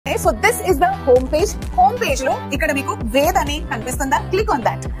so this is the home page. Home page lo ikkada meeku VED ani kanipistunda. Click on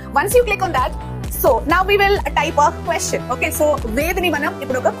that. Once you click on that, so now we will type a question. Okay, so VED ni manam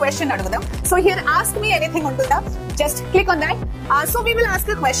ippudu oka question adugudam. So here ask me anything untunda. Just click on that. So we will ask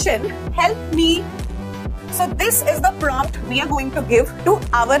a question. Help me. So this is the prompt we are going to give to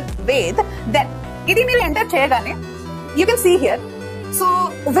our VED. Then ఇది మీరు enter చేయగానే you can see here. So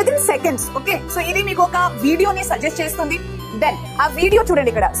within seconds, okay, so ఇది మీకు ఒక వీడియోని suggest చేస్తుంది. Then ఆ video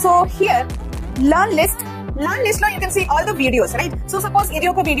చూడండి ఇక్కడ. So here learn list లో you can see all the videos, right? So suppose ఇది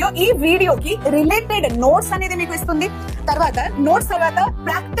ఒక వీడియో, ఈ వీడియోకి రిలేటెడ్ నోట్స్ అనేది మీకు ఇస్తుంది. తర్వాత నోట్స్ తర్వాత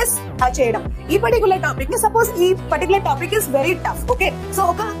ప్రాక్టీస్ చేయడం ఈ పర్టికులర్ టాపిక్ ని. సపోజ్ ఈ particular topic is very tough, okay, so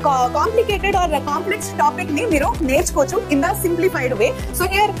ఒక కాంప్లికేటెడ్ ఆర్ కాంప్లెక్స్ టాపిక్ ని మీరు నేర్చుకోవచ్చు in the simplified way. So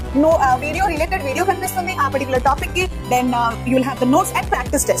here video related video కనిపిస్తుంది ఆ పర్టికులర్ టాపిక్ కి. Then you will have the notes and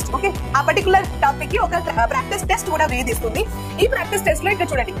practice test. Okay, ఆ particular topic కి ఒక ప్రాక్టీస్ టెస్ట్ కూడా వేదిస్తుంది. ఈ ప్రాక్టీస్ టెస్ట్ లో ఇక్కడ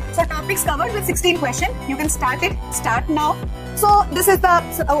చూడండి. So topics covered with 16 question. You can start now. So this is the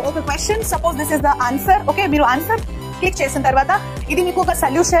okay question. Suppose this is the answer. Okay, మీరు answer click చేసిన తర్వాత ఇది మీకు ఒక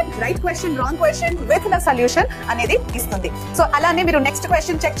solution, right question, wrong question with the solution అనేది ఇస్తుంది. So అలానే మీరు నెక్స్ట్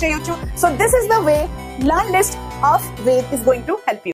క్వశ్చన్ చెక్ చేయొచ్చు. So this is the way learn list of VED is going to help you.